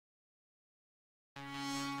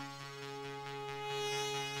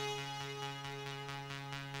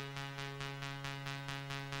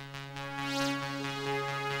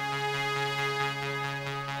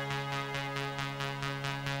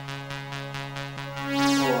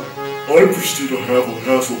I'm Prestina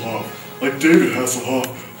Hastlehoff, like David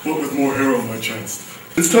Hasselhoff, but with more hair on my chest.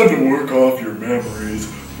 It's time to work off your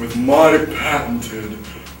memories with my patented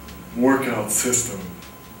workout system.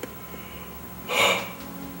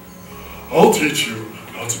 I'll teach you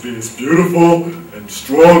how to be as beautiful and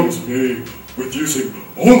strong as me with using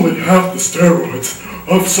only half the steroids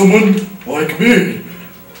of someone like me.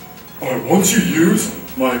 Alright, once you use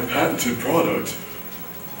my patented product,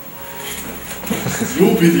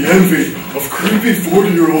 you'll be the envy of creepy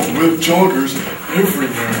 40-year-old joggers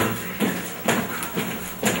everywhere.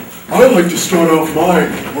 I like to start off my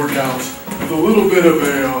workouts with a little bit of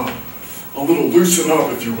a little loosen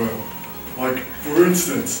up, if you will. Like, for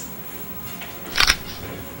instance,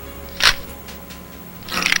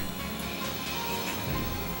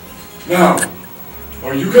 now,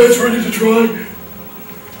 are you guys ready to try?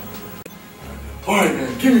 Alright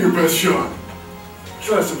man, give me your best shot.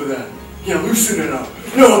 Try some of that. Yeah, loosen it up.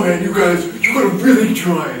 No man, you guys, you gotta really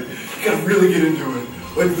try it. You gotta really get into it.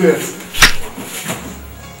 Like this.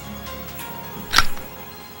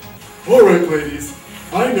 Alright ladies,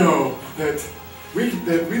 I know that we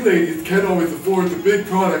ladies can't always afford the big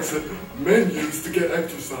products that men use to get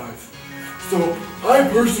exercise. So I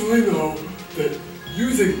personally know that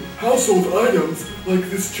using household items like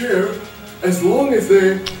this chair, as long as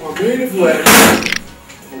they are made of lead,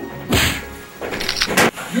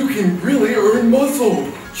 you can really earn muscle,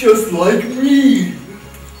 just like me.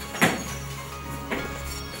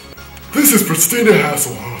 This is Prestina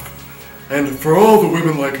Hastlehoff, and for all the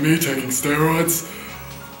women like me taking steroids,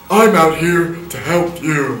 I'm out here to help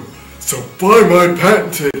you. So buy my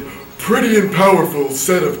patented, pretty and powerful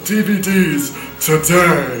set of DVDs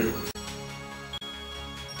today.